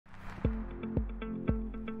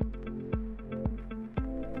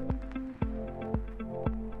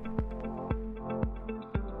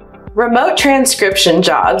Remote transcription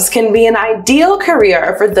jobs can be an ideal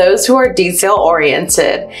career for those who are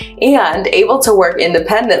detail-oriented and able to work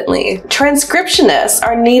independently. Transcriptionists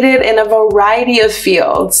are needed in a variety of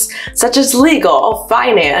fields, such as legal,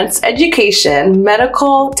 finance, education,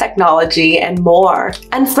 medical, technology, and more.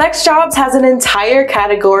 And FlexJobs has an entire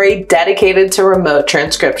category dedicated to remote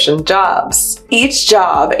transcription jobs. Each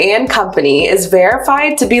job and company is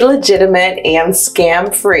verified to be legitimate and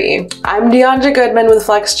scam-free. I'm Deandra Goodman with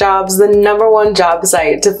FlexJobs, the #1 job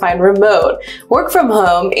site to find remote, work from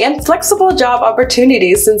home, and flexible job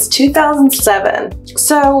opportunities since 2007.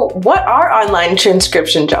 So, what are online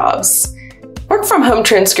transcription jobs? Work from home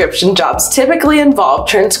transcription jobs typically involve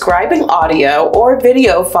transcribing audio or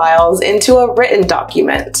video files into a written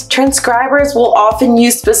document. Transcribers will often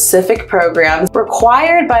use specific programs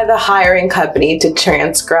required by the hiring company to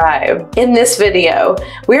transcribe. In this video,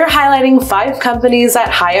 we are highlighting 5 companies that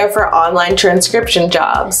hire for online transcription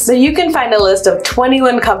jobs. So you can find a list of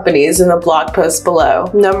 21 companies in the blog post below.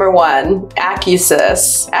 Number 1,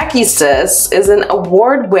 Accusys. Accusys is an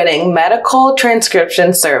award-winning medical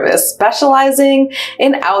transcription service specializing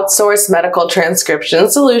in outsourced medical transcription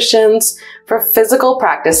solutions for physical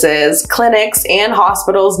practices, clinics, and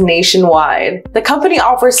hospitals nationwide. The company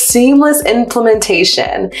offers seamless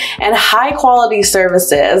implementation and high-quality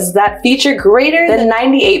services that feature greater than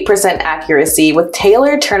 98% accuracy with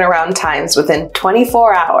tailored turnaround times within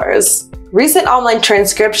 24 hours. Recent online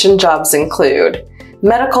transcription jobs include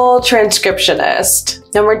medical transcriptionist.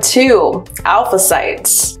 Number 2,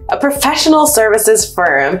 AlphaSites, a professional services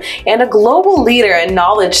firm and a global leader in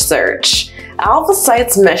knowledge search.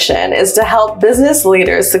 AlphaSites' mission is to help business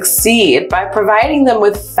leaders succeed by providing them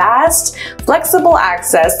with fast, flexible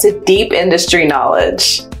access to deep industry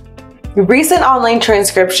knowledge. Recent online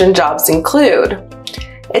transcription jobs include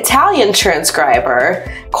Italian transcriber,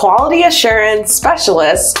 quality assurance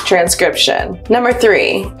specialist transcription. Number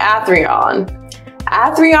 3, Athrion.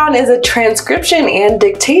 Athrion is a transcription and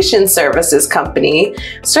dictation services company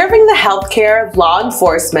serving the healthcare, law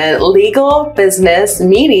enforcement, legal, business,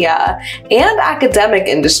 media, and academic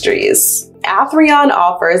industries. Athrion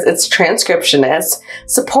offers its transcriptionists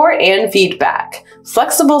support and feedback,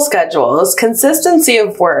 flexible schedules, consistency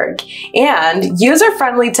of work, and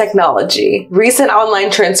user-friendly technology. Recent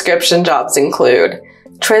online transcription jobs include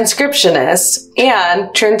transcriptionist and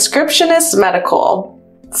transcriptionist medical.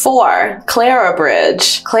 4,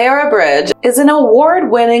 Clarabridge. Clarabridge is an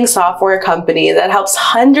award-winning software company that helps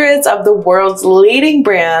hundreds of the world's leading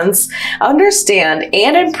brands understand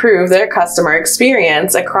and improve their customer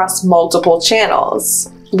experience across multiple channels.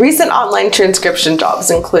 Recent online transcription jobs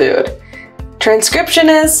include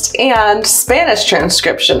transcriptionist and Spanish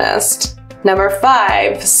transcriptionist. Number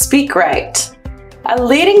 5, SpeakRite. A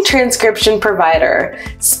leading transcription provider,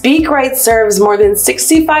 SpeakRite serves more than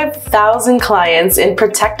 65,000 clients in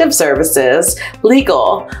protective services,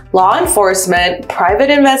 legal, law enforcement,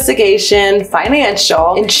 private investigation,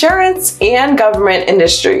 financial, insurance, and government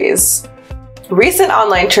industries. Recent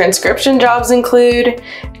online transcription jobs include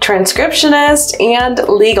transcriptionist and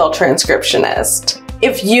legal transcriptionist.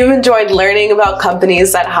 If you enjoyed learning about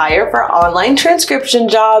companies that hire for online transcription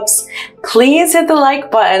jobs, please hit the like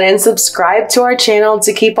button and subscribe to our channel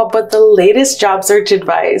to keep up with the latest job search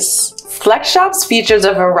advice. FlexJobs features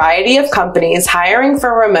a variety of companies hiring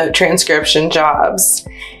for remote transcription jobs.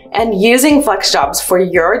 And using FlexJobs for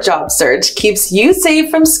your job search keeps you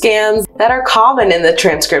safe from scams that are common in the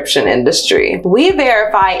transcription industry. We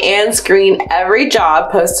verify and screen every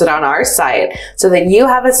job posted on our site so that you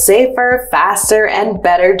have a safer, faster, and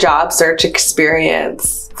better job search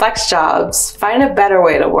experience. FlexJobs, find a better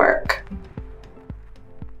way to work.